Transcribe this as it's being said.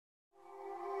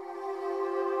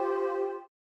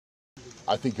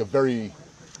I think, a very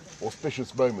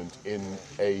auspicious moment in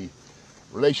a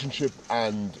relationship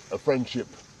and a friendship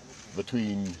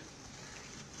between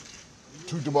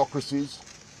two democracies,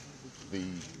 the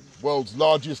world's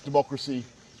largest democracy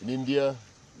in India,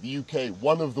 the UK,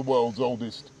 one of the world's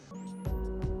oldest.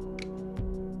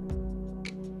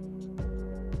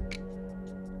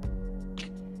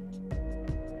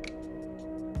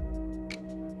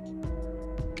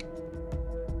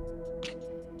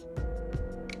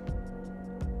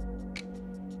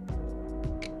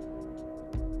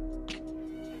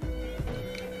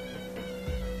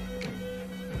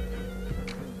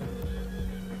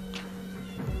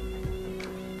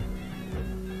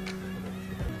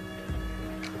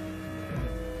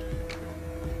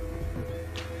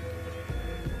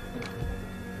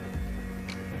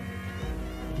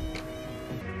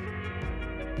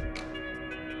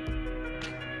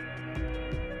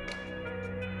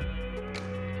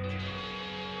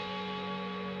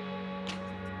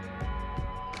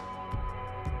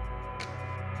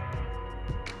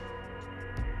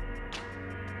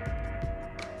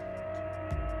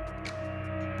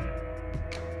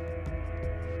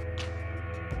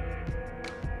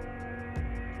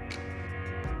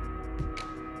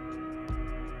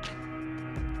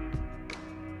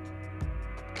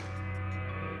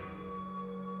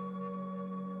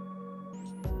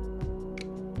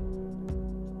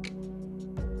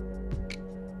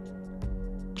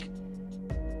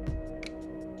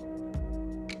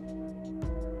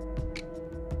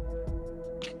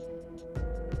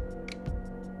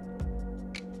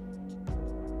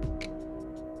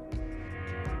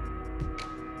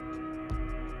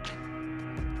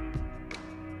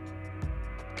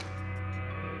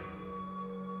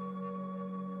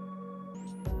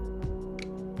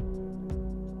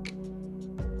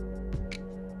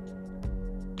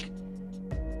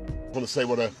 I want to say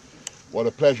what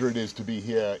a pleasure it is to be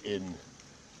here in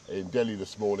Delhi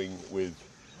this morning with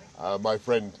my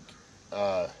friend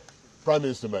Prime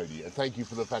Minister Modi, and thank you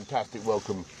for the fantastic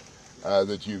welcome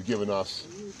that you've given us,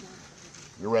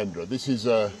 Narendra. This is,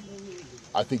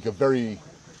 I think, a very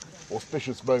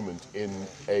auspicious moment in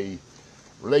a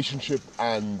relationship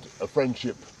and a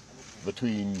friendship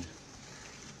between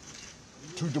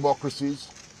two democracies,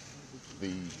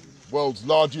 the world's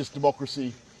largest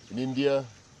democracy in India,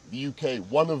 the UK,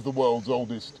 one of the world's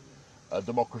oldest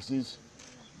democracies,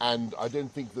 and I don't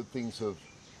think that things have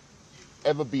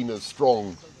ever been as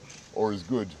strong or as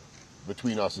good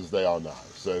between us as they are now.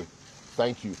 So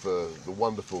thank you for the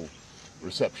wonderful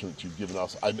reception that you've given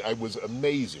us. I was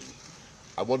amazing.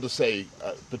 I want to say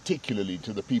particularly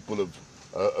to the people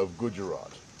of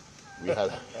Gujarat. We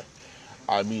had,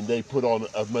 I mean, they put on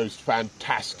a most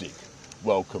fantastic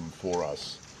welcome for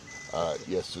us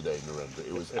yesterday, Narendra.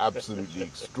 It was absolutely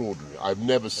extraordinary. I've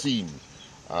never seen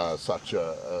such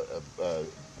a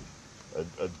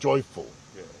joyful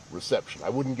reception. I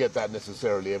wouldn't get that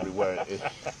necessarily everywhere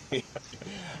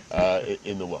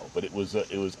in the world, but it was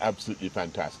absolutely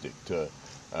fantastic to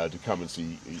come and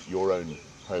see your own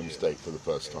home state for the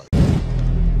first time.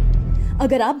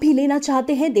 अगर आप भी लेना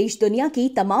चाहते हैं देश दुनिया की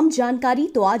तमाम जानकारी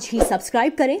तो आज ही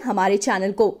सब्सक्राइब करें हमारे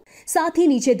चैनल को। साथ ही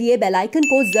नीचे दिए बेल आइकन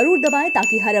को जरूर दबाएं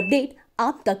ताकि हर अपडेट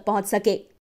आप तक पहुंच सके।